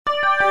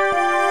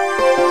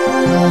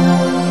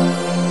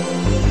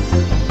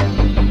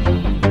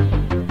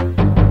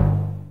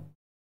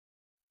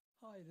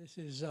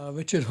This is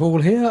Richard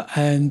Hall here,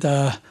 and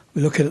we're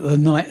looking at the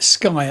night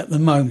sky at the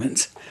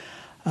moment.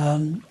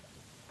 There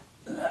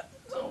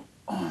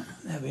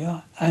we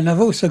are. And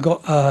I've also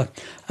got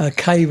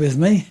Kay with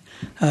me.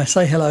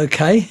 Say hello,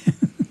 Kay.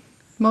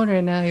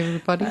 Morning now,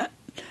 everybody.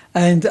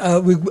 And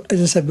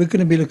as I said, we're going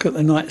to be looking at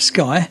the night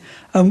sky.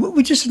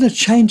 We're just in a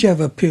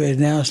changeover period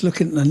now. It's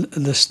looking at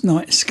the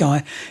night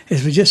sky.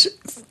 We're just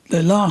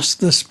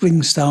the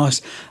spring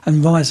stars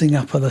and rising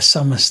up of the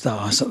summer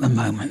stars at the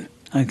moment.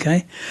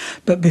 Okay,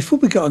 but before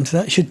we get on to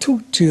that, I should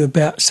talk to you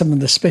about some of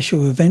the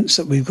special events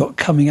that we've got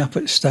coming up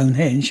at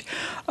Stonehenge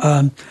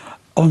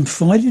on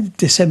Friday,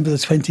 December the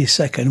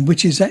 22nd,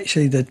 which is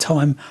actually the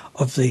time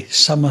of the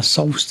summer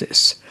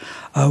solstice.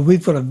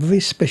 We've got a very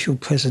special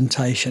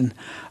presentation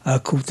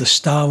called the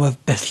Star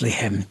of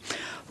Bethlehem,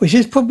 which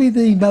is probably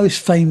the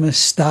most famous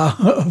star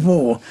of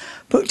all.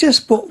 But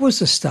just what was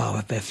the Star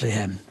of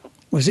Bethlehem?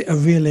 Was it a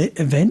real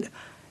event?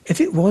 If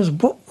it was,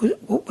 what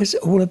was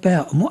it all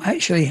about and what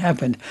actually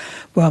happened?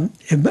 Well,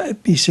 it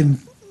might be some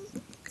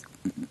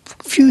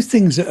few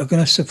things that are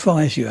going to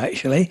surprise you,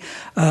 actually.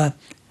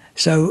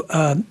 So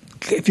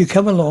if you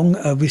come along,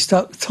 we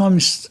start, the time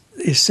is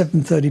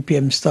 7:30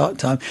 p.m. start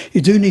time. You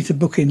do need to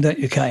book in, don't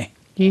you, Kay?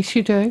 Yes,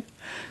 you do.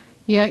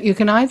 Yeah, you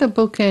can either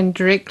book in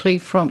directly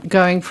from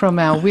going from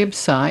our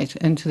website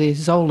into the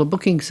Zola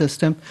booking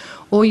system,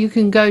 or you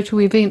can go to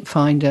Event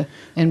Finder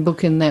and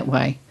book in that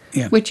way.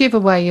 Yeah. Whichever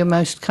way you're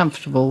most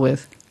comfortable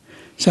with.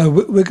 So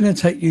we're going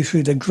to take you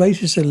through the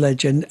greatest of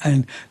legend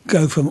and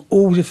go from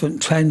all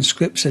different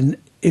transcripts and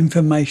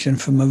information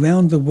from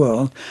around the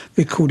world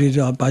recorded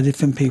by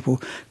different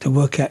people to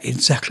work out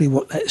exactly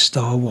what that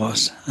star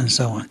was and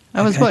so on.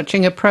 I was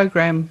watching a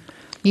program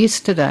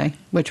yesterday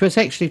which was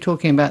actually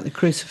talking about the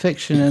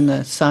crucifixion and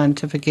the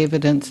scientific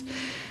evidence,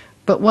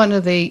 but one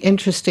of the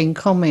interesting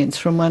comments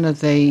from one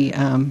of the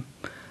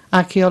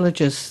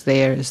archaeologists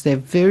there is there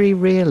very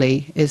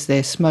rarely is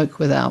there smoke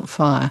without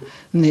fire,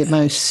 and there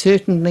most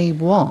certainly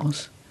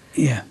was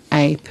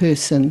a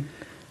person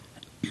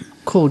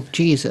called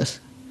Jesus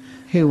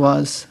who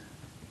was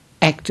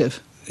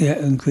active. Yeah,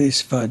 and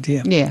crucified,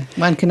 Yeah,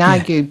 one can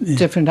argue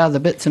different other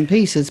bits and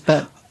pieces,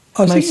 but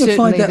I think you'll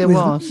find that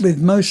was.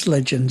 With most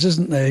legends,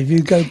 isn't there? If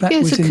you go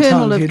backwards in time,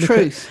 kernel of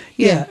truth.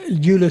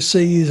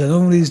 Ulysses and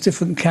all these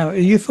different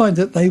characters, you find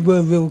that they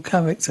were real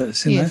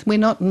characters. You know? We're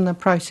not in the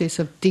process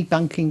of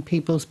debunking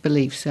people's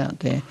beliefs out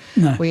there.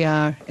 No. We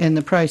are in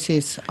the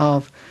process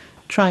of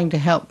trying to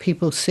help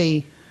people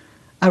see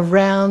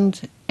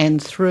around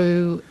and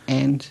through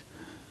and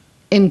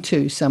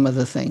into some of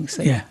the things.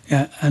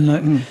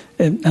 And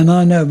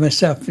I know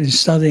myself, in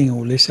studying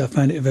all this, I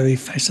found it a very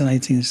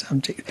fascinating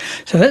subject.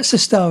 So that's the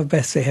Star of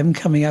Bethlehem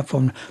coming up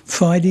on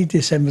Friday,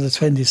 December the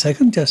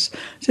 22nd,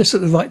 just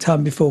at the right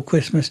time before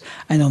Christmas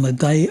and on the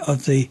day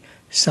of the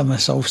summer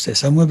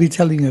solstice. And we'll be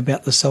telling you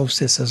about the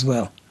solstice as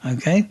well,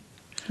 okay?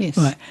 Yes.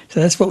 Right, so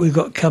that's what we've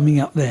got coming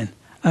up then.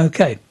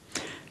 Okay.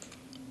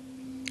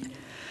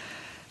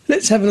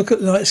 Let's have a look at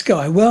the night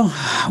sky. Well,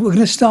 we're going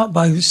to start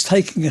by just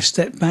taking a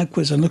step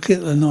backwards and looking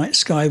at the night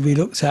sky we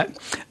looked at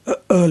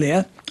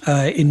earlier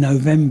in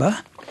November.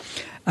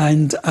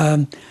 And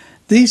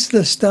these are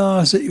the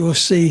stars that you'll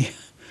see,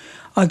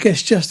 I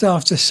guess, just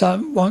after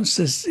sun. Once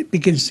it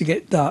begins to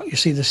get dark, you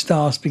see the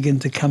stars begin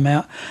to come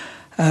out.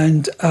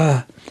 And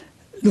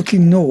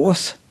looking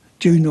north,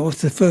 due north,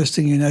 the first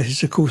thing you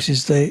notice, of course,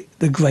 is the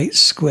Great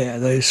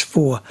Square, those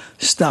 4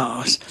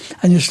 stars.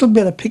 And you'll still be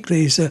able to pick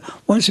these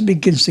once it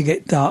begins to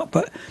get dark,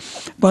 but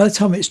by the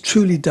time it's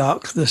truly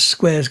dark, the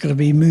square is going to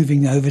be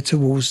moving over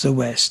towards the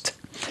west.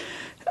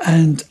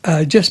 And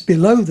just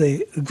below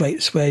the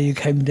Great Square you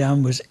came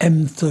down was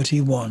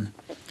M31,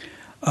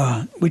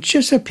 which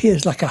just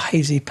appears like a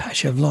hazy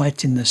patch of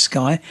light in the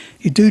sky.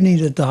 You do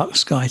need a dark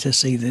sky to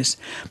see this,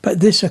 but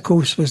this, of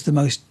course, was the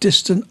most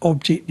distant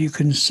object you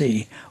can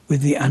see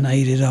with the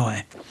unaided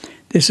eye.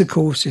 This, of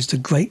course, is the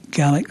great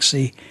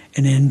galaxy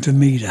in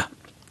Andromeda,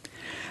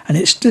 and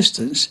its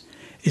distance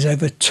is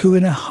over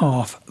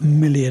 2.5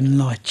 million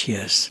light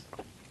years.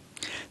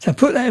 So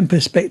put that in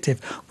perspective,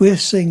 we're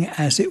seeing it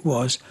as it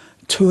was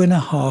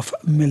 2.5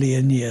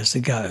 million years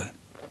ago.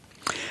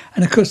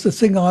 And of course, the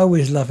thing I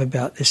always love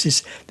about this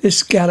is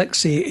this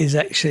galaxy is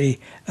actually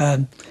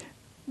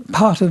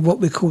part of what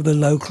we call the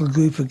local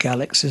group of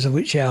galaxies, of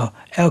which our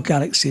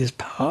galaxy is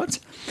part.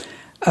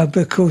 But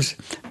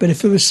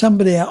if there was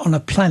somebody out on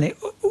a planet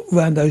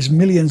around those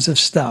millions of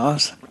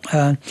stars,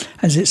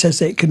 as it says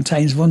that it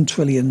contains 1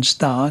 trillion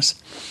stars,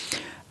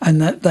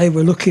 and that they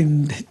were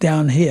looking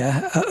down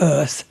here at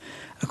Earth,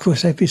 of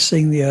course they'd be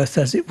seeing the Earth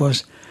as it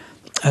was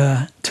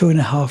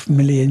 2.5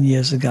 million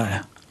years ago.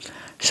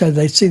 So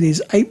they'd see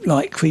these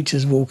ape-like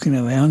creatures walking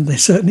around. They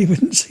certainly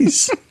wouldn't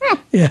see...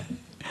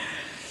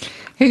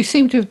 Who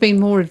seem to have been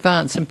more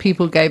advanced than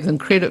people gave them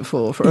credit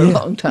for a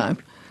long time.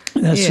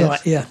 That's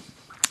right, yeah.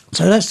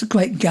 So that's the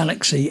great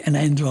galaxy in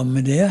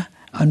Andromeda.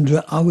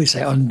 I always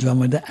say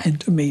Andromeda,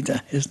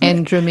 isn't it?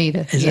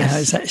 Andromeda, Is that how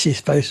it's actually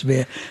supposed to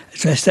be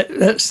addressed?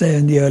 That's there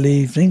in the early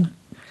evening.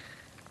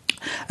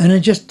 And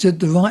then just to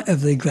the right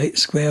of the Great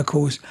Square, of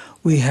course,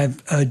 we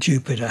have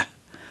Jupiter.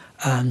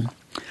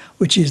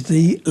 which is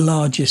the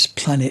largest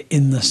planet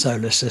in the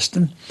solar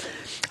system.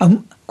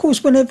 Of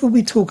course, whenever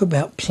we talk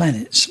about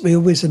planets, we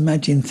always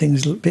imagine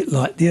things a bit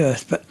like the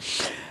Earth, but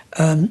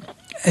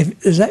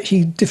there's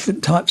actually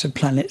different types of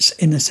planets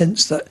in the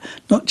sense that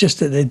not just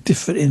that they're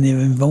different in their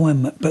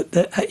environment, but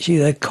that actually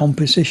their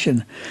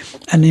composition.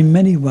 And in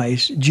many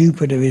ways,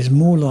 Jupiter is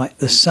more like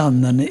the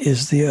Sun than it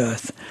is the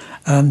Earth.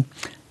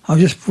 I've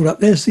just brought up,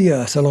 there's the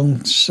Earth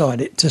alongside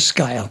it to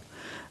scale.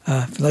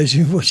 For those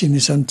who are watching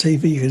this on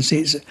TV, you can see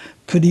it's a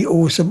pretty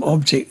awesome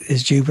object,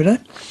 is Jupiter.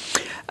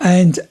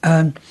 And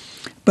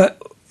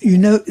but you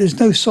know, there's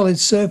no solid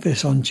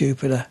surface on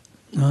Jupiter,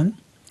 right?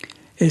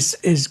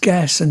 It's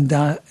gas and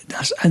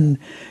dust, and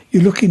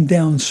you're looking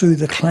down through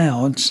the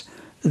clouds.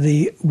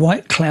 The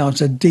white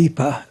clouds are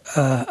deeper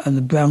and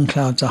the brown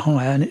clouds are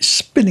higher, and it's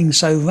spinning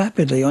so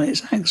rapidly on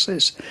its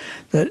axis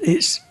that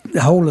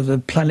the whole of the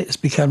planet has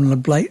become an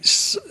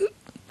oblate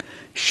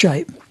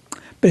shape.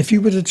 But if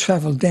you were to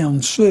travel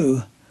down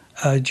through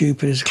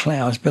Jupiter's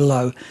clouds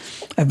below,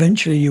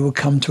 eventually you will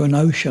come to an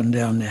ocean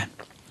down there,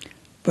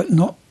 but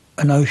not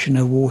an ocean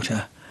of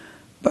water,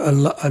 but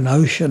an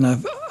ocean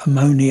of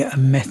ammonia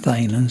and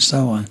methane and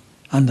so on,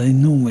 under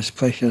enormous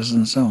pressures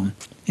and so on.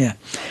 Yeah,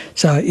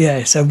 so yeah,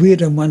 it's a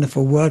weird and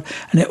wonderful world,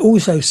 and it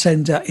also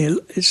sends out.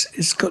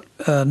 It's got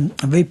a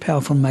very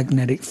powerful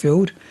magnetic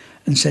field,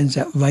 and sends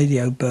out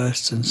radio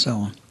bursts and so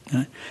on.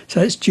 Right?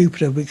 So it's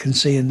Jupiter we can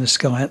see in the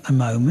sky at the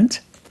moment.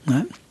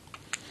 Right?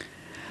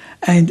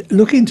 And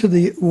looking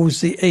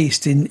towards the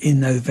east in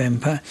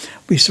November,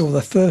 we saw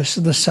the first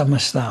of the summer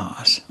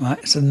stars.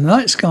 Right, so the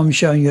night sky I'm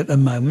showing you at the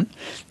moment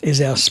is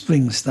our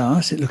spring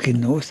stars, looking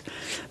north,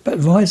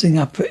 but rising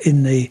up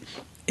in the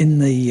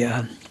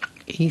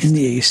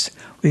east,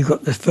 we've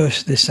got the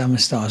first of the summer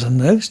stars, and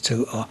those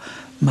two are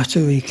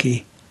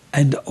Matariki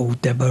and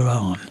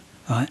Aldebaran.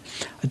 Right,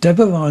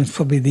 Aldebaran is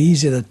probably the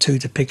easier of the two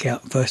to pick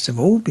out first of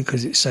all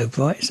because it's so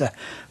bright. It's a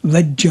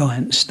red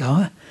giant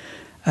star.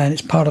 And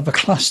it's part of a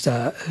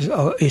cluster.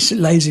 It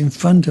lays in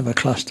front of a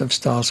cluster of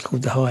stars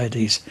called the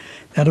Hyades.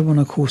 The other one,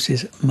 of course,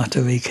 is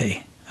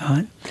Matariki.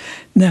 Right?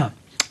 Now,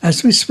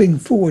 as we swing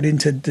forward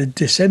into the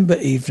December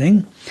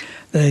evening,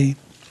 the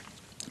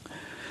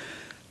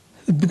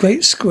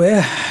Great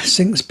Square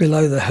sinks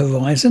below the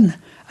horizon,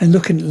 and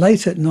looking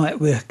late at night,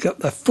 we've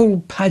got the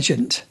full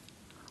pageant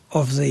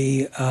of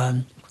the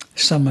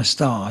summer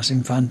stars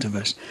in front of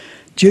us.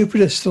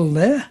 Jupiter's still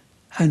there,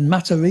 and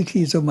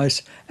Matariki is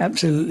almost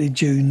absolutely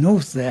due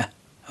north there,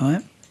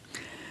 right?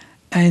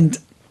 And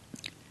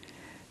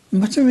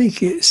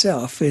Matariki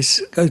itself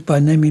goes by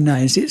many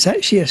names. It's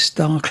actually a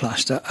star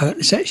cluster.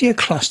 It's actually a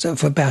cluster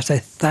of about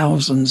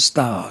 1,000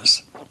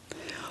 stars,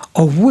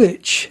 of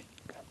which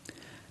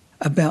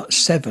about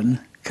 7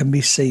 can be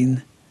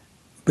seen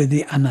with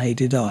the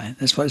unaided eye.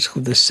 That's why it's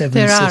called the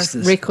Seven Sisters.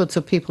 There are records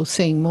of people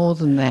seeing more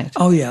than that.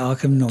 Oh yeah, I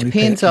can normally.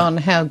 Depends on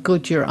how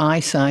good your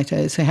eyesight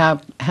is,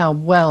 how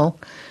well.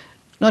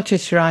 Not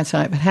just your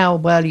eyesight, but how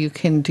well you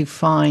can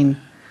define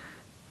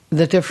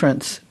the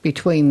difference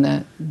between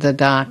the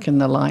dark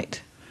and the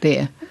light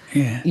there.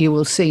 Yeah. You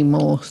will see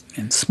more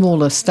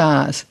smaller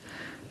stars.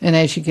 And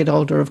as you get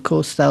older, of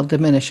course, they'll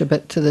diminish a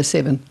bit to the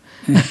 7.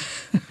 Yeah.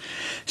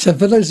 So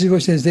for those who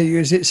watch this,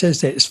 it says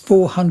that it's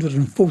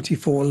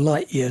 444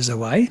 light years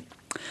away.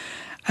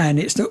 And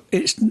its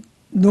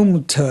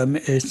normal term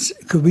is,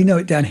 because we know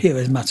it down here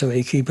as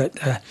Matariki, but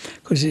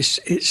because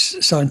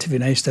its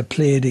scientific name is the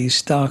Pleiades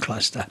star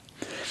cluster.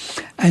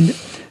 And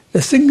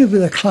the thing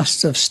with a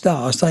cluster of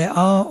stars, they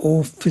are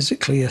all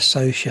physically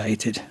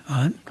associated,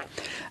 right?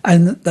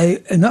 And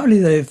they not only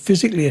they're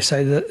physically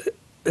associated,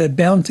 they're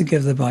bound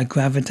together by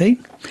gravity,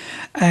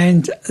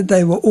 and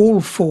they were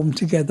all formed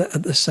together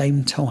at the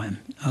same time.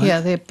 Right?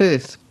 Yeah, their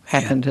birth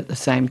happened at the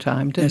same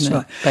time, didn't it?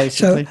 Right.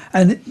 Basically. So,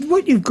 and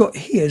what you've got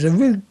here is a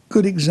really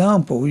good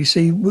example. You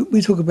see,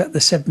 we talk about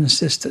the Seven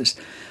Sisters.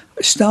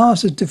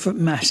 Stars of different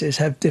masses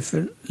have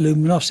different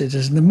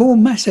luminosities, and the more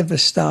massive a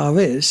star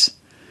is,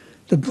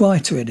 the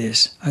brighter it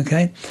is,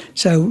 okay?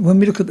 So when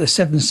we look at the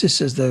Seven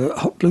Sisters, the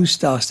hot blue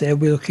stars there,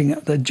 we're looking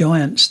at the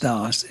giant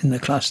stars in the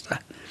cluster.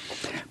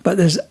 But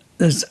there's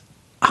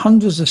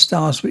hundreds of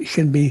stars which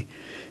can be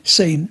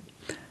seen,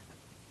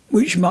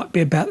 which might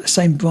be about the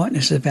same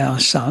brightness as our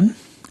sun,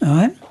 all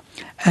right?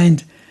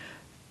 And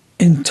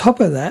on top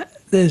of that,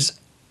 there's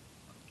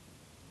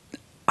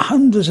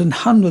hundreds and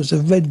hundreds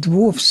of red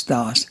dwarf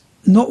stars,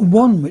 not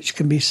one which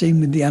can be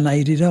seen with the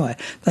unaided eye.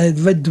 The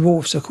red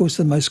dwarfs are, of course,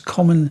 the most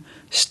common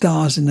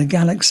stars in the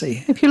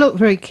galaxy. If you look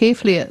very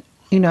carefully at,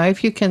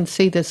 if you can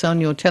see this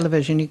on your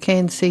television, you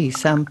can see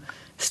some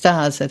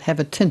stars that have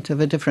a tint of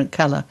a different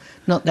colour,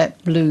 not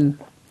that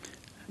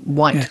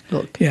blue-white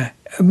look. Yeah.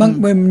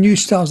 When new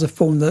stars are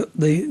formed,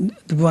 the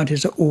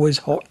brightest are always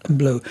hot and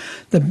blue.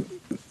 The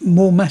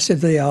more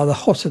massive they are, the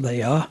hotter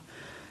they are,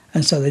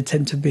 and so they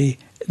tend to be,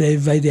 they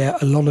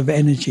radiate a lot of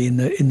energy in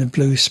the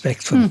blue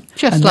spectrum.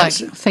 Just and like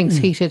things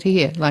heated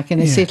here, like an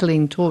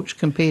acetylene torch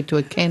compared to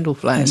a candle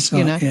flame, That's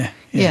right,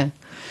 Yeah.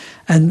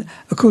 And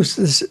of course,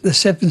 the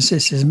Seven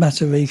Sisters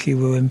Matariki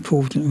were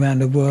important around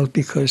the world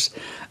because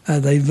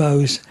they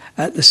rose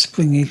at the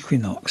spring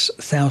equinox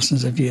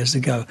thousands of years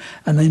ago,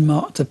 and they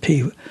marked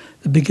the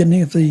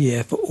beginning of the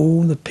year for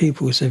all the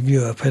peoples of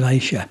Europe and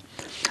Asia.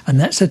 And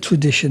that's a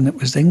tradition that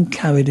was then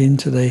carried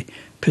into the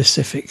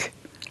Pacific.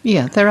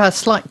 Yeah, there are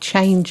slight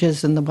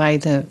changes in the way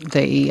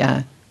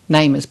the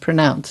name is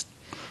pronounced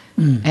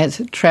as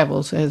it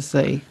travels down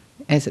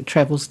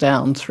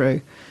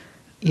through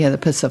the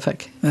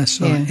Pacific.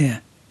 That's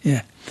right.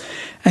 Yeah.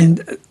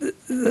 And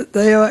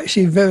they are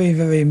actually very,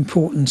 very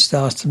important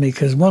stars to me,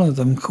 because one of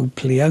them, called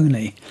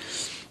Pleione,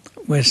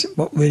 was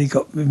what really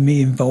got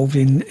me involved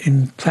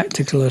in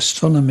practical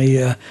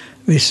astronomy,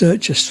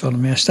 research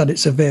astronomy. I studied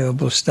it's a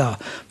variable star.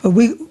 But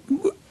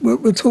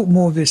we'll talk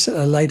more of this at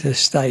a later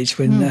stage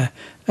when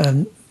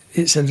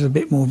it's a little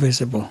bit more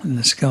visible in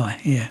the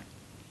sky. Yeah.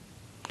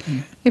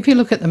 If you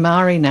look at the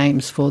Maori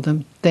names for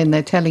them, then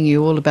they're telling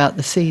you all about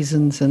the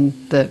seasons and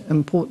the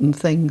important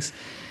things,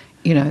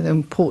 the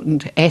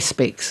important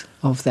aspects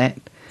of that.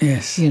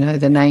 Yes.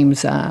 The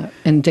names are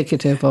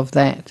indicative of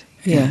that.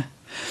 Yeah.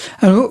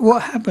 And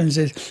what happens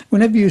is,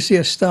 whenever you see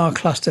a star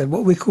cluster,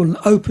 what we call an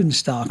open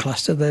star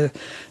cluster,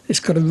 it's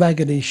got a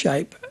raggedy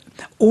shape.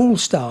 All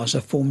stars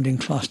are formed in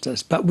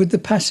clusters, but with the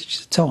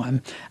passage of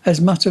time, as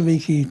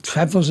Matariki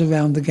travels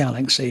around the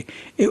galaxy,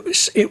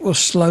 it will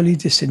slowly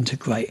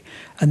disintegrate,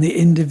 and the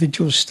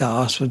individual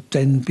stars would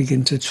then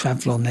begin to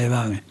travel on their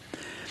own.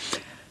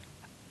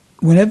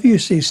 Whenever you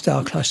see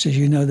star clusters,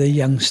 you know they're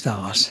young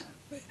stars,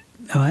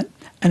 all right?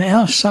 And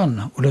our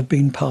sun would have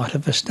been part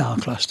of a star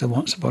cluster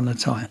once upon a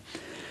time.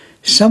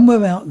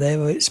 Somewhere out there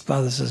are its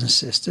brothers and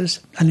sisters,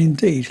 and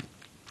indeed,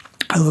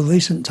 over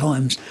recent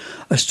times,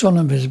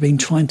 astronomers have been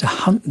trying to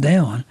hunt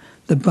down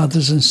the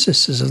brothers and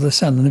sisters of the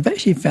sun, and they've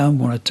actually found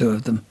one or two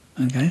of them.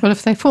 Okay. Well,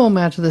 if they form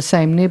out of the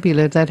same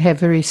nebula, they'd have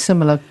very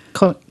similar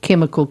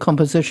chemical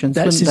compositions.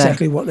 That's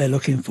exactly what they're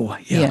looking for.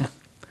 Yeah.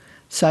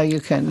 So you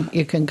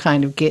can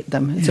kind of get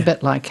them. It's a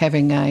bit like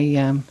having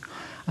a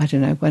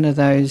one of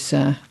those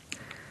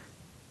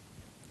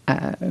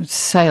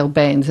sale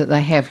bands that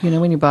they have.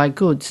 When you buy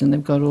goods and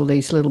they've got all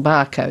these little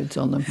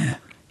barcodes on them.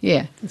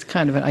 Yeah, it's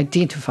kind of, it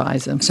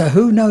identifies them. So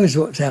who knows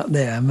what's out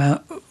there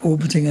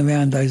orbiting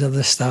around those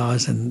other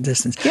stars and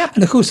distance. Yep.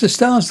 And of course, the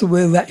stars that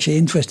we're actually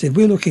interested,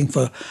 we're looking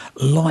for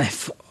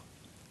life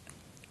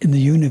in the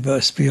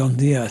universe beyond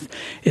the Earth.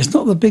 It's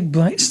not the big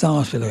bright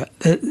stars we look at.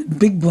 The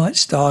big bright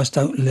stars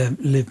don't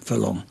live for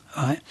long,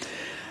 right?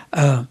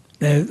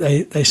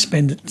 They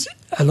spend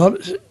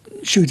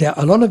shoot out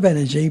a lot of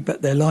energy,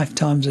 but their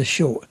lifetimes are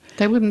short.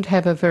 They wouldn't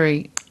have a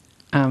very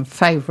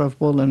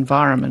favourable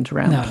environment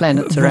around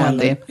planets around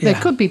there. Yeah.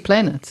 There could be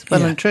planets,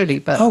 well and truly,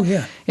 but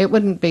it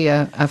wouldn't be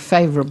a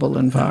favourable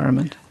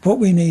environment. What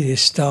we need is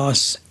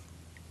stars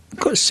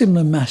got a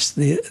similar mass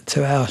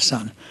to our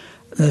sun.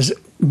 There's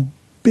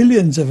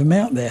billions of them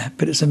out there,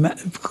 but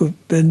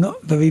they're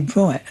not very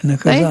bright. And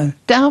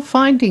they are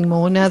finding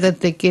more now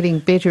that they're getting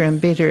better and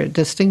better at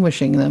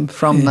distinguishing them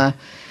from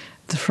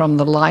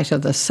the light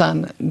of the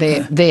sun,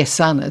 their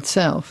sun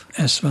itself.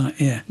 That's right,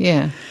 yeah.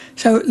 Yeah.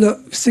 So,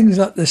 look, things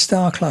like the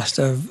star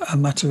cluster of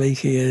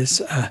Matariki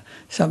is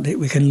something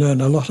we can learn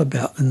a lot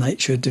about the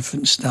nature of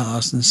different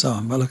stars and so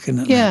on by looking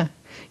at them. Yeah.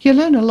 You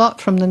learn a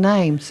lot from the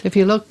names. If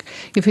you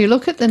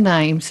look at the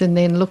names and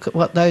then look at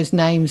what those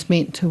names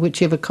meant to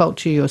whichever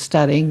culture you're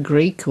studying,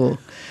 Greek or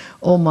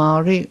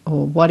Maori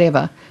or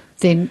whatever,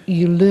 then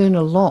you learn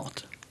a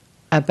lot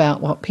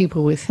about what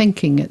people were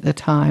thinking at the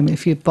time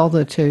if you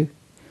bother to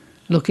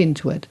look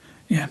into it.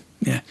 Yeah.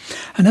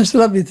 And that's the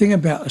lovely thing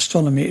about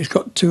astronomy. It's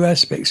got two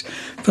aspects.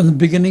 From the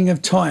beginning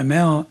of time,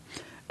 our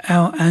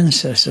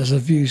ancestors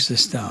have used the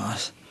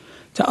stars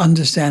to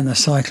understand the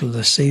cycle of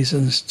the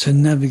seasons, to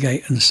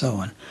navigate and so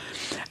on.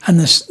 And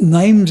the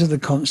names of the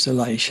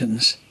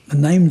constellations, the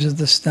names of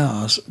the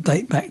stars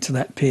date back to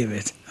that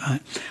period,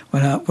 right?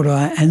 What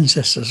our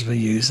ancestors were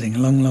using a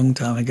long, long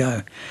time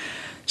ago.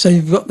 So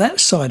you've got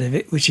that side of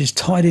it, which is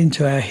tied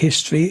into our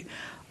history,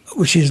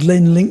 which is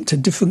then linked to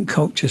different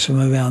cultures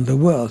from around the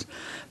world.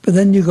 But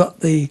then you've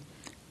got the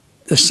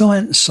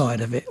science side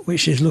of it,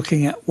 which is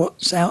looking at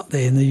what's out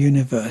there in the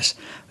universe,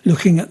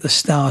 looking at the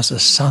stars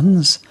as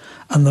suns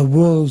and the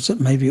worlds that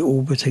may be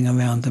orbiting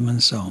around them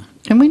and so on.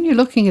 And when you're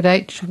looking at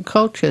ancient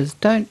cultures,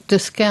 don't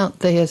discount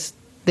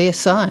their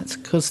science,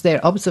 because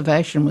their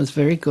observation was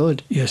very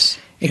good. Yes.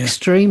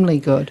 Extremely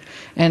good.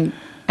 And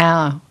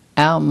our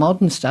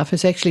modern stuff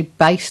is actually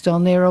based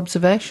on their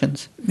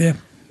observations. Yep,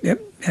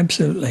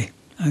 absolutely.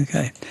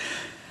 Okay.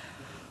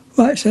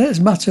 Right, so that's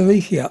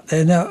Matariki up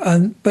there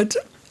now, but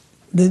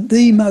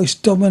the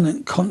most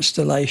dominant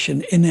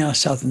constellation in our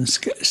southern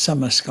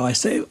summer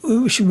skies,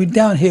 which we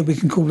down here we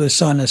can call the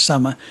sign of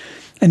summer.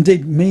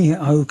 Indeed, me,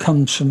 who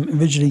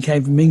originally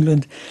came from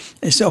England,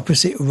 it's the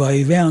opposite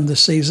way round the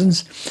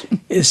seasons.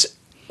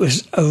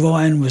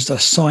 Orion was the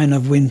sign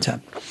of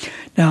winter.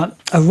 Now,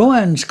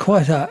 Orion's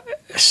quite a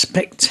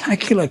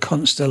spectacular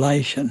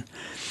constellation,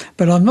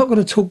 but I'm not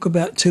going to talk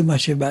too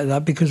much about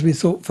that, because we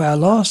thought for our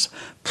last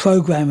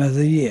programme of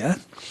the year,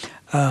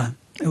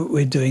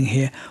 we're doing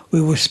here,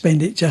 we will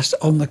spend it just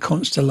on the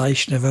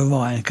constellation of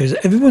Orion, because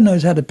everyone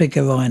knows how to pick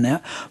Orion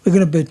out. We're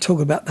going to be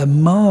talking about the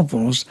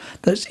marvels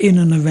that's in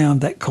and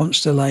around that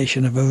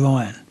constellation of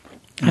Orion.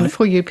 Right? And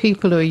for you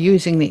people who are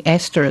using the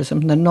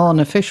asterism, the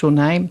non-official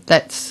name,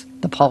 that's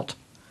the pot.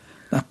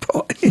 The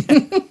pot,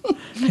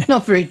 yeah.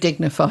 Not very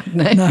dignified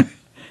name.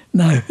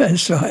 No,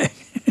 that's right.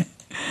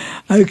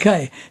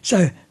 Okay,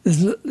 so there's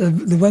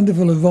the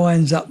wonderful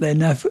Orion's up there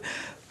now.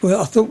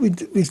 Well, I thought we'd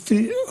do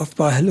it off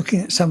by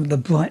looking at some of the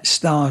bright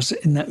stars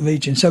in that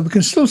region. So we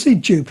can still see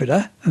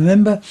Jupiter.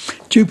 Remember,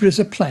 Jupiter's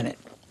a planet,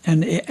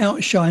 and it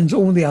outshines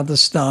all the other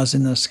stars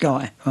in the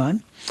sky, right?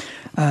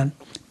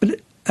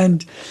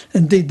 And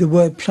indeed, the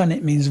word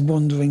planet means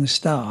wandering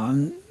star.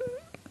 And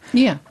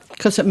yeah,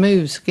 because it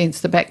moves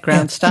against the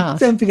background stars.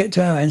 Don't forget,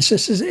 to our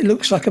ancestors, it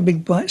looks like a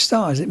big bright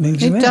star as it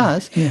moves around. It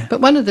does, yeah.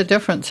 But one of the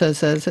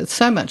differences is it's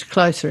so much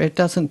closer, it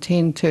doesn't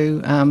tend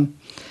to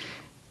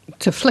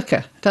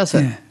flicker, does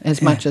it,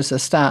 as much as the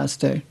stars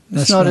do.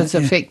 It's not as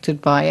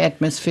affected by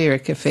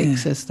atmospheric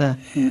effects as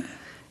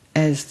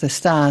the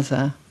stars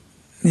are.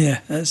 Yeah,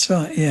 that's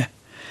right, yeah.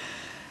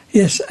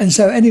 Yes, and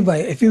so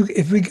anyway,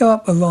 if we go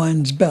up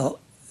Orion's belt,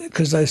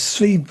 because those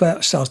three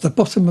bright stars, the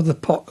bottom of the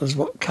pot is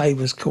what Kay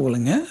was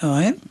calling it, all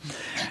right?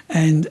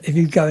 And if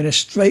you go in a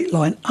straight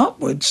line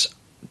upwards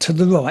to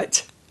the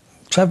right,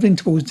 travelling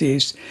towards the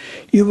east,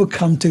 you will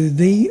come to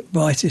the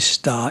brightest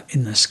star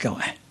in the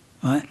sky,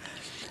 right?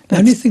 The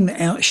only thing that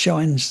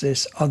outshines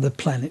this are the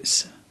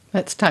planets.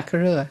 That's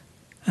Takarua.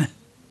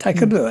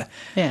 Takarua.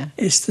 Yeah.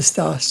 It's the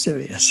star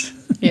Sirius.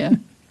 Yeah.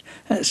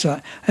 That's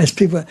right. As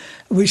people,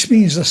 which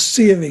means a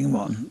searing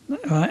one,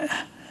 right?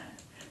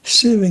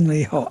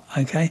 Searingly hot,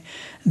 okay?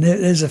 And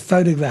there's a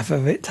photograph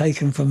of it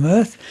taken from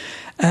Earth.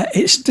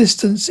 Its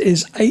distance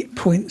is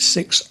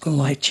 8.6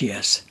 light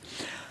years.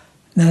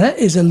 Now, that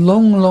is a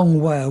long,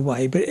 long way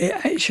away, but it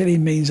actually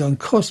means on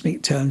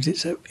cosmic terms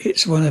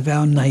it's one of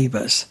our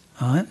neighbours,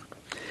 right?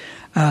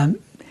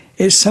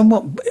 It's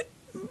somewhat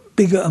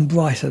bigger and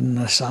brighter than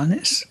the Sun.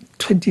 It's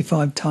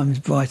 25 times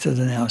brighter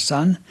than our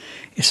Sun.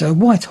 It's a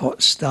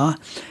white-hot star.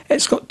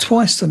 It's got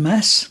twice the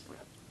mass.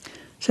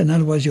 So in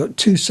other words, you've got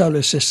two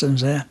solar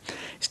systems there.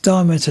 Its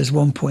diameter is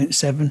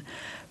 1.7,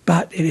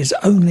 but it is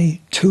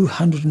only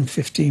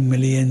 250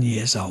 million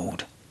years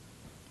old.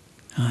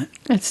 Right.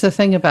 That's the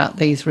thing about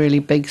these really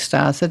big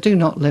stars. They do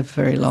not live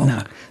very long.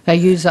 No. They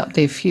use up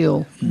their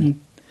fuel and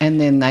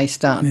then they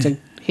start to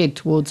head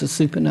towards a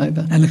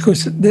supernova. And of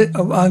course,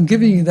 I'm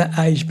giving you that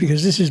age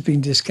because this has been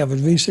discovered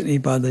recently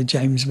by the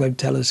James Webb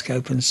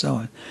Telescope and so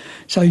on.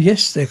 So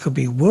yes, there could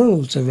be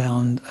worlds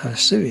around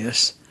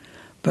Sirius,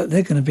 but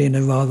they're going to be in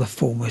a rather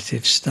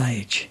formative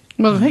stage.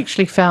 Well, we've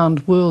actually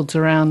found worlds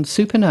around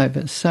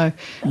supernovas, so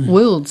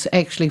worlds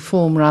actually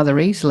form rather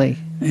easily.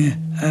 Yeah,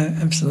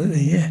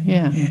 absolutely, yeah.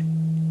 Yeah.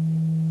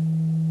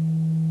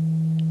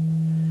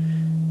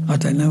 I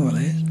don't know what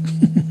it is.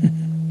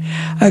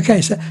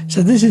 Okay, so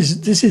this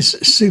is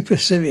super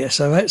Sirius,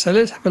 all right? So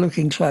let's have a look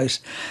in close.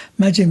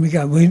 Imagine we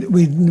go, we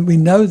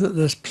know that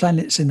there's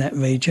planets in that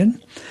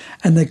region,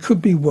 and there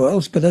could be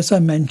worlds, but as I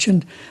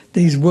mentioned,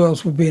 these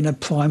worlds will be in a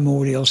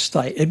primordial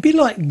state. It'd be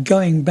like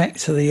going back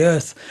to the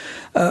Earth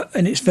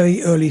in its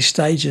very early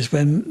stages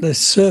when the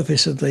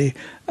surface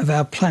of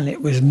our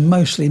planet was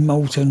mostly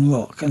molten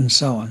rock and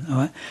so on. All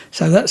right,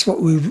 so that's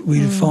what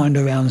we find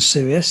around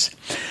Sirius.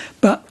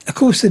 But of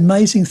course, the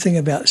amazing thing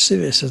about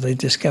Sirius, as they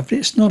discovered,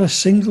 it's not a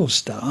single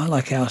star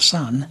like our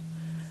Sun,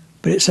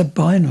 but it's a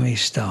binary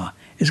star.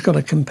 It's got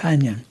a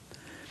companion.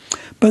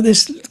 But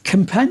this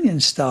companion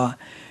star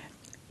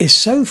is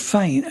so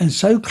faint and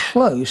so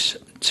close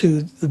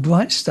to the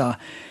bright star,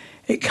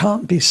 it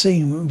can't be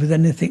seen with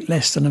anything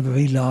less than a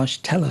very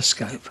large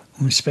telescope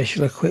with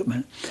special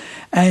equipment.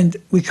 And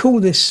we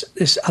call this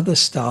other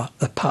star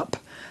the Pup.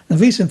 The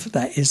reason for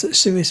that is that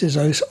Sirius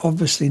is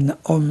obviously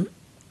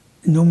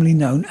normally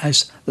known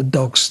as the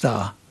dog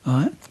star,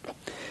 right?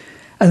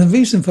 And the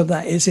reason for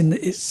that is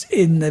it's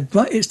the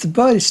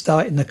brightest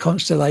star in the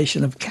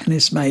constellation of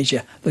Canis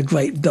Major, the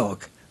great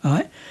dog,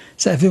 right?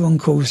 So everyone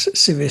calls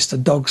Sirius the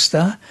dog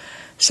star.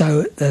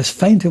 So the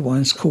fainter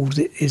ones called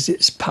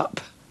its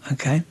Pup,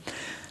 okay?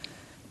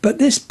 But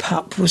this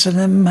Pup was an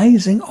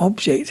amazing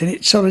object, and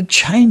it sort of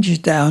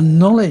changed our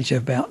knowledge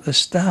about the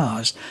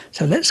stars.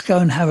 So let's go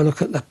and have a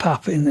look at the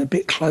Pup in a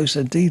bit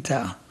closer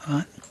detail,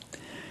 right?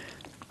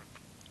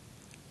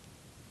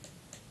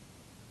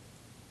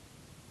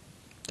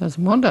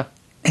 Doesn't wonder.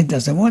 It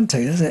doesn't want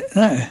to, does it?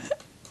 No.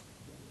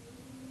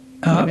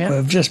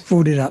 We've just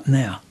brought it up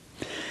now.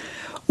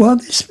 Well,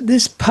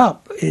 this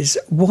Pup is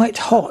white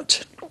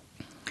hot,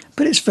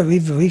 but it's very,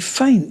 very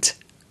faint.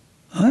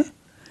 Right?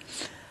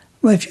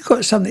 Well, if you've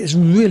got something that's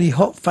really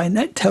hot faint,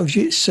 that tells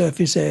you its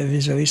surface area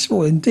is very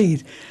small.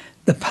 Indeed,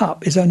 the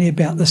Pup is only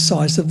about the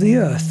size of the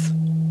Earth.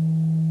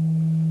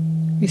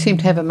 You seem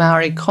to have a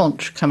Maori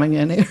conch coming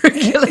in here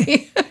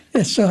regularly.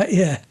 That's right,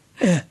 yeah.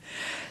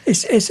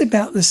 It's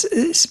about the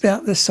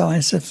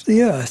size of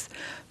the Earth,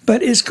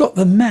 but it's got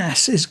the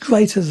mass is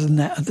greater than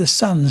that of the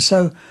Sun.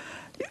 So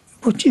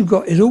what you've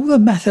got is all the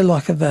matter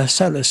like of our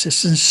solar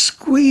system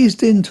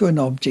squeezed into an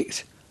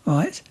object,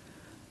 right?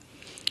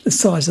 The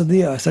size of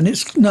the Earth, and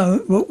it's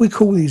what we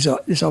call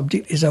this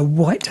object is a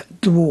white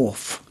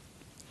dwarf,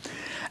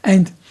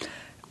 and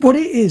what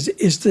it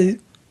is the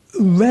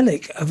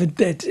relic of a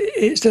dead.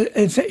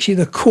 It's actually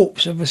the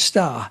corpse of a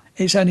star.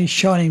 It's only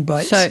shining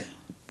by. So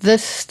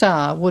this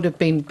star would have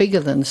been bigger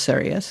than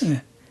Sirius, Yeah.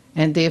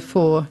 and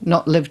therefore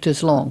not lived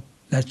as long.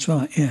 That's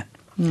right. Yeah,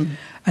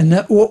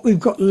 and what we've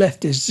got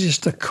left is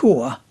just a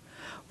core,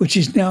 which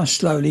is now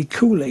slowly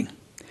cooling,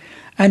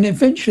 and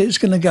eventually it's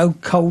going to go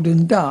cold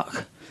and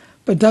dark.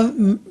 But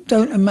don't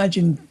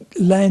imagine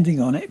landing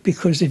on it,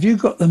 because if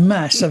you've got the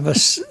mass of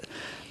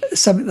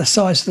something the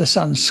size of the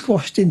sun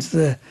squashed into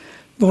the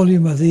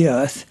volume of the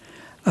Earth,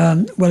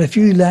 well, if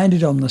you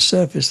landed on the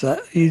surface,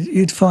 that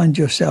you'd find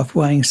yourself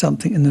weighing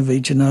something in the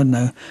region, I don't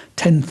know,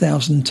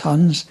 10,000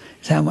 tons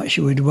is how much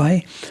you would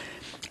weigh,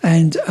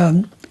 and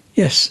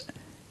yes,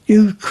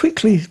 you'd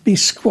quickly be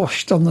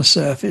squashed on the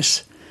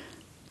surface,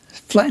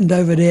 flattened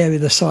over the area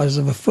the size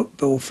of a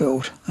football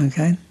field.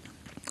 Okay.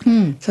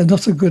 So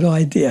not a good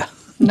idea.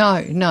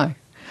 No.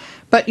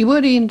 But you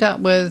would end up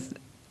with,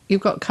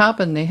 you've got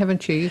carbon there,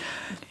 haven't you?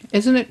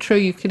 Isn't it true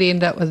you could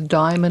end up with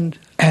diamond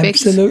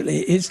specks?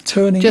 Absolutely. It's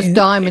turning... Just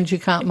diamonds you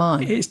can't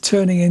mine. It's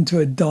turning into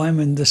a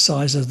diamond the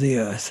size of the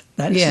Earth.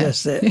 That's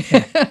just it.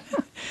 Yeah.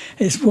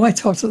 It's white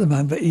hot at the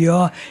moment, but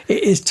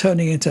it is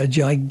turning into a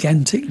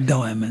gigantic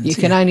diamond. You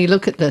can only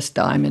look at this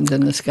diamond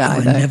in the sky,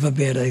 I'll though. never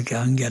be able to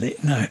go and get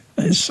it. No,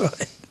 that's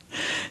right.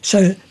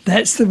 So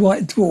that's the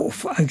white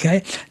dwarf,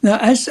 okay? Now,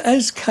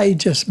 as Kay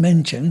just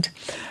mentioned,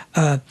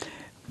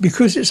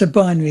 because it's a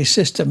binary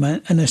system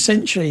and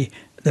essentially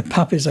the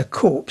pup is a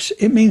corpse,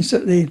 it means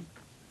that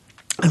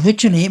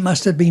originally it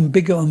must have been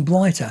bigger and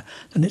brighter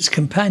than its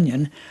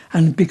companion,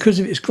 and because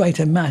of its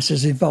greater mass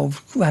has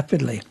evolved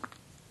rapidly.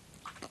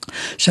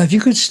 So if you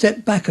could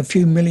step back a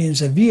few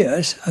millions of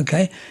years,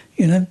 okay,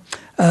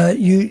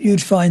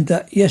 you'd find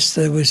that, yes,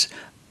 there was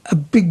a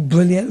big,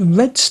 brilliant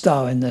red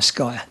star in the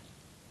sky.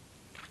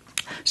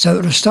 So it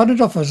would have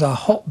started off as a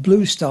hot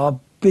blue star,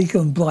 bigger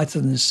and brighter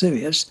than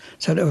Sirius,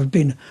 so it would have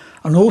been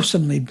an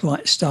awesomely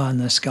bright star in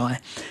the sky.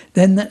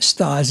 Then that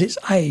star, as it's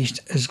aged,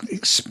 has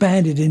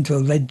expanded into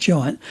a red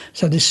giant,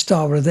 so this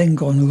star would have then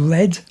gone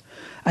red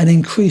and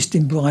increased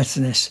in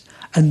brightness,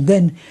 and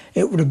then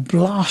it would have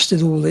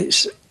blasted all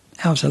its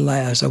outer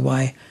layers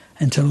away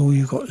until all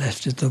you got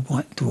left is the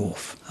white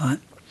dwarf. Right?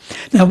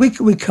 Now,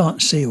 we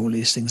can't see all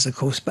these things, of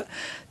course, but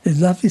the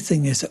lovely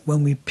thing is that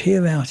when we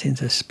peer out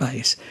into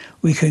space,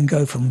 we can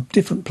go from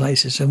different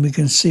places and we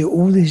can see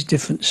all these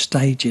different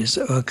stages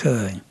that are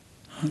occurring.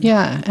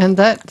 Yeah, and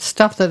that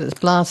stuff that it's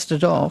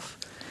blasted off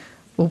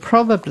will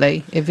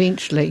probably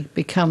eventually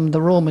become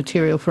the raw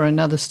material for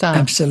another star.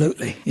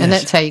 Absolutely, yes. And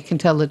that's how you can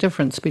tell the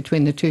difference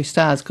between the two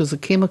stars, because the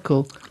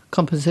chemical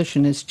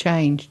composition has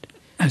changed.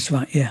 That's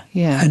right, yeah.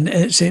 Yeah. And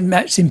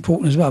that's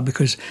important as well,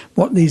 because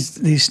what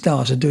these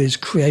stars are doing is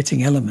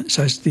creating elements.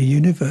 So as the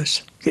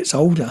universe gets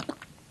older,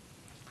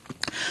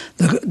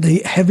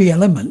 the heavy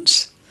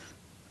elements,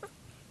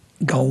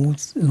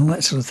 gold and all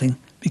that sort of thing,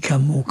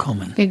 become more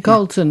common. Yeah,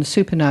 gold's in a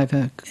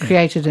supernova,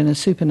 created in a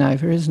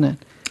supernova, isn't it?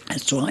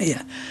 That's right,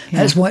 yeah.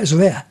 That's why it's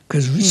rare,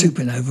 because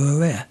supernova are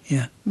rare,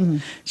 yeah.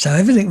 So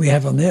everything we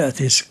have on the Earth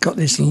has got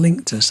this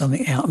link to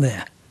something out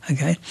there.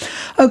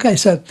 Okay,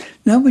 so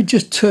now we've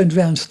just turned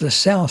round to the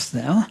south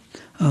now,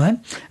 all right,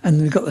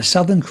 and we've got the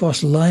Southern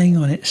Cross laying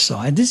on its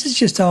side. This is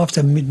just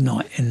after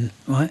midnight,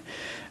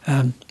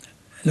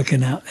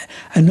 looking out there.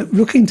 And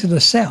looking to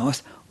the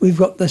south, we've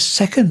got the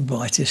second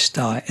brightest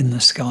star in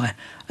the sky,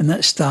 and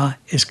that star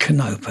is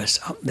Canopus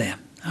up there,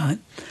 all right.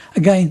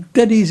 Again,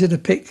 dead easy to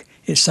pick,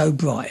 it's so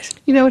bright.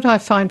 You know what I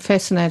find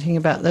fascinating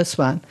about this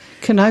one?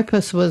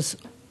 Canopus was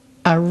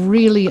a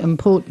really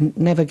important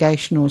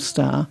navigational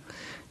star,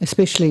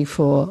 especially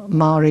for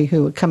Maori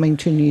who were coming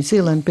to New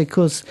Zealand,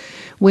 because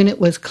when it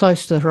was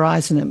close to the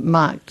horizon, it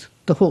marked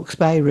the Hawke's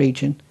Bay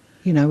region,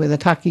 where the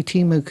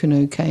Takitimu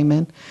canoe came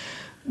in.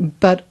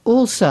 But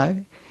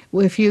also,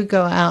 if you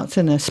go out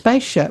in a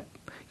spaceship,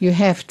 you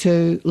have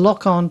to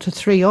lock on to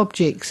 3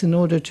 objects in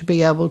order to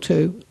be able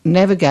to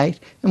navigate,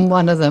 and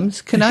one of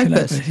them's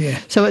Canopus. Yeah.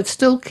 So it's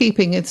still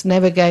keeping its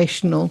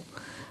navigational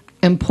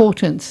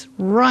importance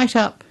right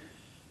up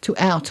to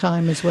our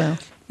time as well.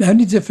 The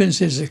only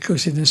difference is, of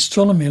course, in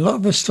astronomy, a lot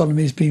of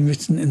astronomy has been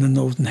written in the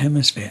Northern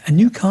Hemisphere, and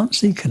you can't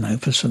see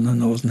Canopus from the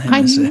Northern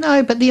Hemisphere. I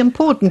know, but the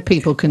important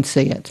people can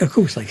see it. Of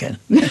course they can.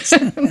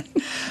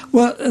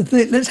 Well,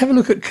 let's have a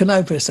look at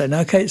Canopus then.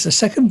 Okay, it's the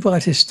second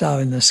brightest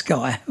star in the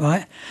sky,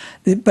 right?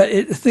 But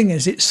the thing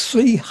is, it's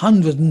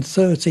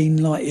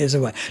 313 light years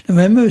away. Now,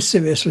 remember,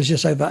 Sirius was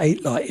just over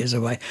 8 light years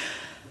away.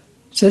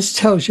 So this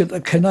tells you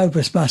that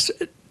Canopus must...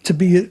 To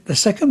be the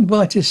second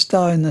brightest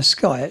star in the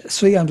sky at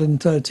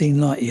 313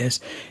 light years,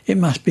 it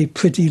must be a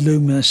pretty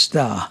luminous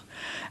star.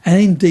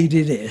 And indeed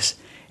it is.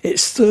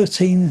 It's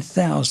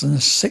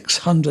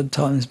 13,600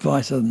 times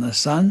brighter than the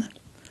sun.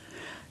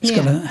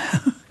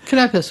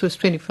 Canopus was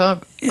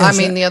 25.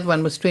 The other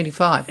one was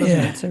 25,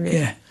 wasn't it? So,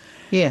 yeah.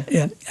 Yeah.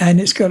 Yeah,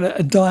 and it's got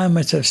a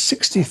diameter of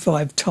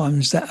 65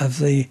 times that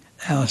of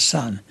our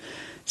sun.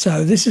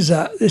 So this is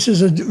a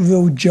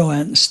real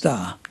giant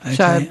star.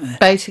 So Okay,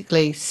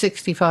 basically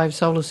 65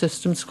 solar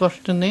systems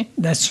squashed in there?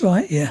 that's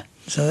right. Yeah.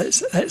 So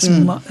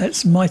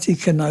that's mighty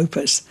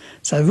Canopus.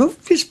 So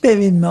just bear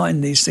in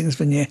mind these things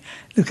when you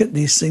look at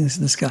these things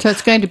in the sky. So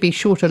it's going to be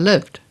shorter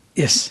lived.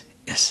 Yes,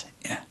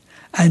 yeah.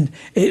 And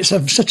it's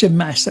of such a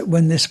mass that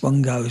when this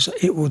one goes,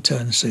 it will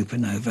turn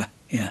supernova.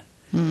 Yeah.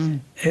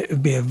 It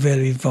would be a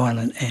very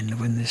violent end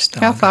when this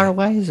star How far goes.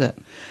 away is it?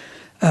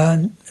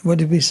 What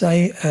did we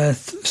say?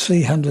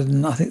 300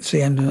 and I think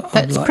 300.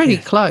 That's pretty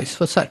close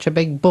for such a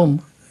big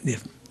boom. Yeah.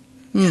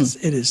 Yes,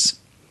 it is.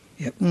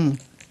 Yep.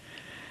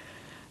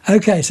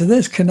 Okay, so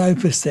there's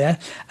Canopus there.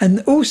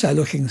 And also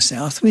looking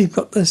south, we've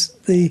got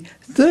the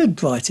third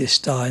brightest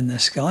star in the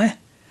sky.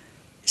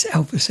 It's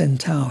Alpha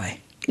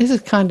Centauri. This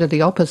is kind of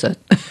the opposite.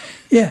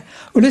 Yeah.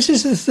 Well, this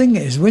is the thing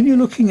is, when you're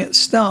looking at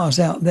stars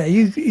out there,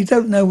 you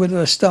don't know whether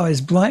a star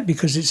is bright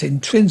because it's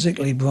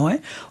intrinsically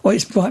bright or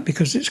it's bright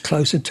because it's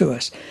closer to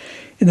us.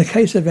 In the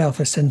case of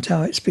Alpha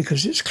Centauri, it's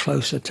because it's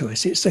closer to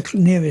us. It's the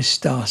nearest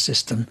star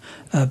system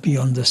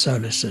beyond the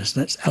solar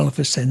system. That's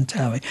Alpha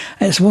Centauri.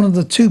 And it's one of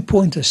the two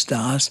pointer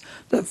stars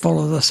that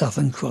follow the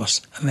Southern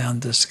Cross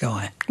around the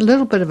sky. A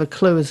little bit of a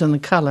clue is in the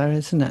colour,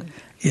 isn't it?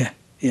 Yeah.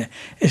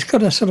 It's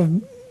got a sort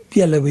of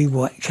yellowy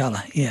white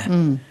colour,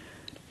 yeah.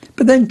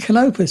 But then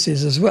Canopus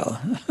is as well.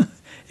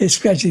 It's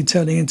gradually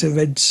turning into a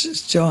red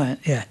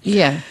giant, yeah.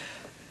 Yeah.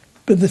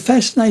 But the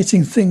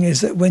fascinating thing is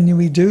that when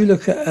we do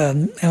look at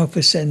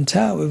Alpha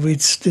Centauri, we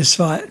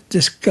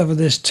discover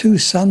there's two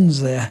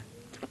suns there,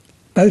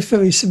 both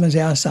very similar to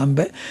our sun.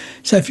 But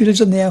so if you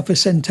lived on the Alpha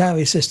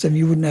Centauri system,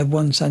 you wouldn't have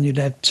one sun, you'd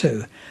have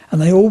two.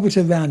 And they orbit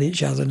around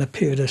each other in a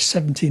period of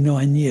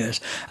 79 years.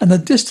 And the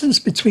distance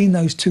between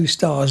those two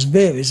stars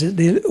varies.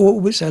 The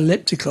orbits are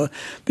elliptical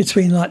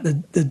between like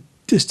the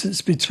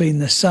distance between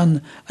the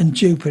sun and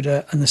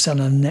Jupiter and the sun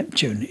and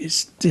Neptune.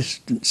 It's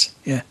distance,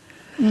 yeah.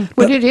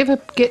 Would it ever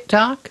get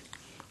dark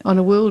on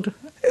a world?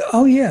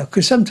 Oh, yeah,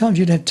 because sometimes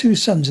you'd have two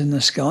suns in the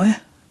sky.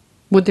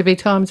 Would there be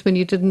times when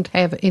you didn't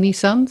have any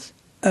suns?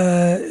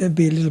 It'd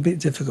be a little bit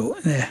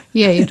difficult, yeah.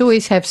 Yeah, you'd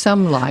always have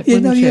some light, Yeah,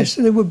 wouldn't no, you? yes,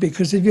 there would be,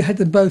 because if you had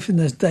them both in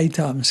the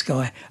daytime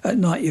sky, at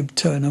night you'd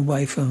turn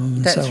away from them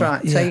and That's so on.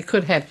 right, so you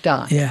could have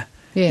dark. Yeah.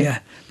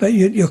 But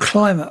your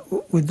climate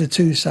with the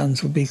two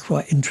suns would be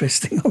quite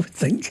interesting, I would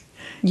think.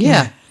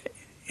 Yeah.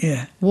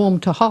 Yeah. Warm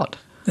to hot.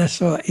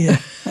 That's right, yeah.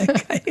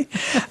 Okay.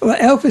 Well,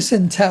 Alpha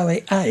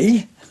Centauri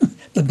A,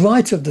 the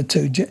brighter of the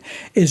two,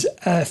 is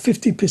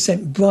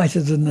 50%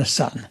 brighter than the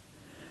sun.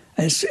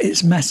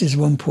 Its mass is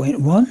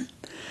 1.1.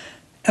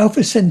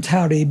 Alpha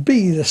Centauri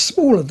B, the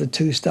smaller of the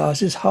two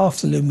stars, is half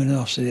the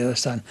luminosity of the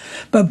sun.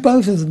 But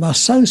both of them are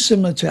so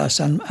similar to our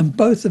sun, and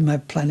both of them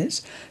have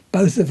planets.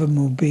 Both of them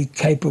will be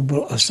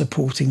capable of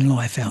supporting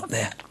life out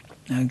there.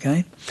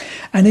 Okay?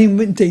 And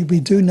indeed,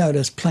 we do know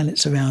there's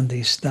planets around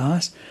these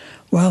stars.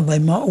 Well, they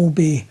might all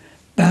be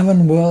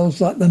barren worlds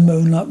like the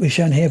moon, like we've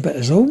shown here, but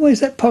there's always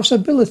that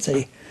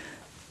possibility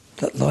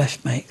that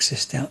life may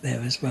exist out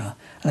there as well.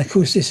 And of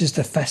course, this is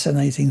the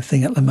fascinating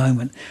thing at the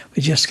moment.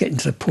 We're just getting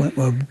to the point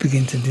where we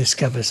begin to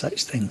discover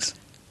such things.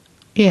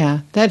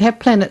 Yeah, they'd have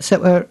planets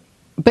that were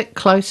a bit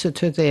closer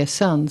to their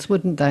suns,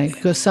 wouldn't they?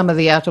 Because some of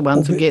the outer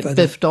ones would get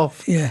biffed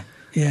off,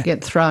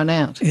 get thrown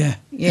out. Yeah.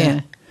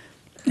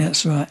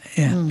 That's right,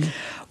 yeah.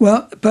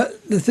 Well,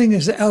 but the thing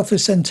is that Alpha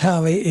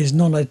Centauri is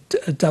not a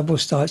double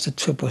star, it's a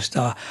triple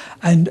star.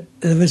 And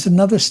there is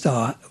another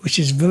star which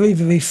is very,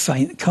 very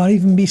faint, can't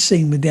even be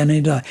seen with the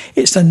unaided eye.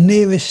 It's the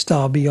nearest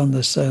star beyond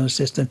the solar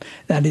system,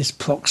 that is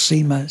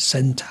Proxima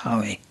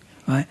Centauri.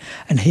 Right?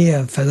 And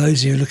here, for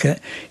those of you who look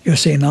at, you'll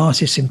see an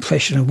artist's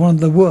impression of one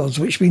of the worlds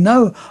which we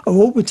know are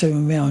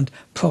orbiting around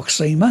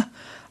Proxima.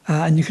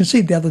 And you can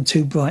see the other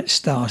two bright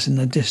stars in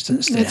the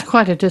distance there. It's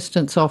quite a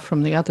distance off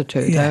from the other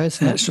two, though,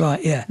 isn't it? That's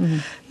right, yeah.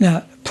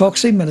 Now,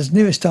 Proxima, the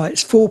nearest star,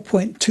 it's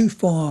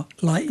 4.24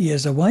 light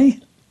years away,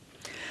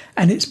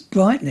 and its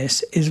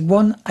brightness is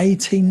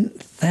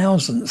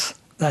 1/18,000th,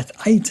 that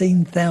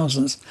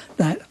 18,000th,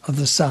 that of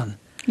the sun.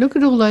 Look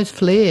at all those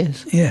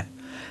flares. Yeah.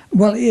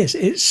 Well, it is.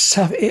 It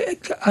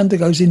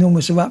undergoes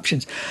enormous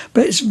eruptions,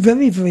 but it's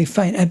very, very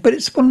faint. But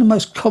it's one of the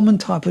most common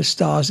type of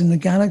stars in the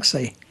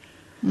galaxy,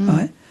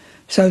 right?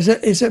 So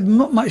it's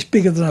not much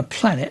bigger than a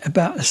planet,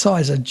 about the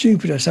size of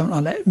Jupiter,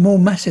 something like that, more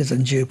massive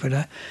than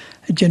Jupiter.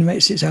 It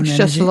generates its own energy. It's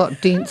just a lot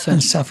denser.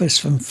 And suffers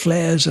from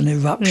flares and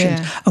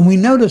eruptions. Yeah. And we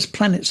know there's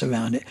planets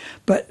around it.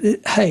 But,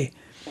 hey,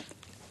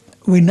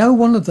 we know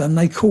one of them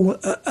they call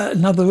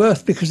another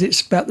Earth because it's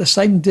about the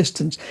same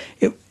distance.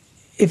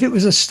 If it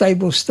was a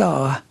stable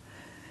star,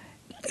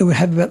 it would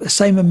have about the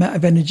same amount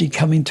of energy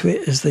coming to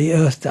it as the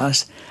Earth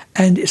does,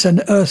 and it's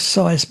an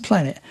Earth-sized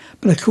planet.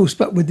 But of course,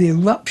 with the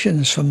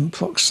eruptions from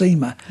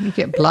Proxima, you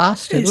get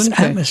blasted, wouldn't you? Its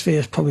atmosphere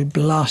is probably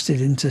blasted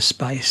into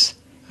space.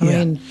 I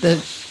mean,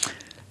 the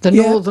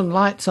northern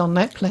lights on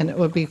that planet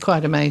would be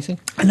quite amazing.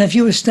 And if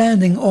you were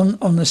standing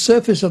on the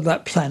surface of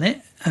that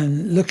planet,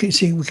 and look at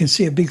see we can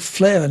see a big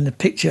flare in the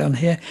picture on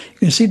here. You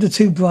can see the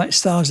two bright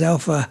stars,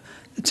 Alpha,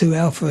 the two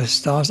Alpha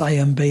stars, A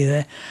and B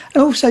there,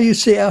 and also you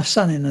see our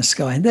sun in the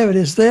sky. And there it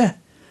is there.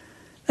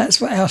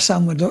 That's what our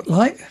sun would look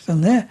like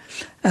from there.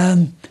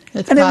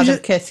 It's and part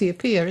of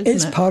Cassiopeia, isn't it?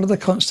 It's part of the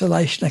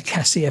constellation of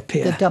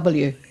Cassiopeia. The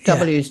W.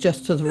 W is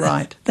just to the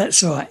right.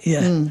 That's right,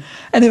 yeah.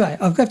 Anyway,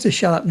 I've got to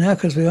shut up now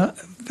because we won't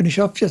finish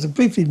off. Just to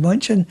briefly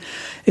mention,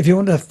 if you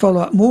want to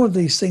follow up more of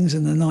these things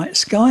in the night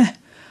sky,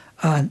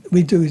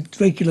 we do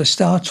regular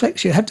star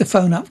treks. You have to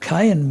phone up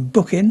Kay and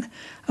book in,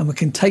 and we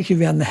can take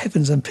you around the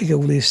heavens and pick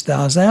all these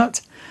stars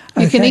out.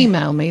 You can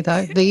email me,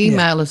 though. The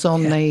email is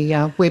on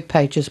the web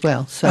page as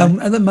well. So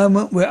at the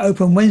moment, we're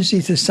open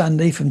Wednesday to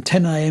Sunday from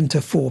 10 a.m.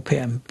 to 4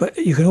 p.m. But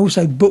you can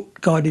also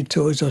book guided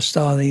tours or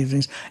star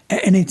evenings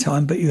at any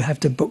time, but you have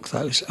to book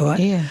those, all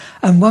right? Yeah.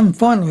 And one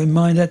final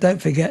reminder,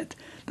 don't forget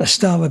the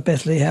Star of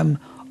Bethlehem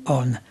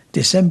on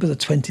December the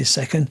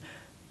 22nd.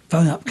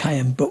 Phone up Kay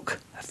and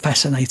book. A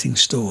fascinating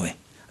story.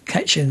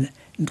 Catch you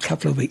in a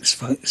couple of weeks,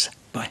 folks.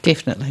 Bye.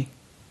 definitely.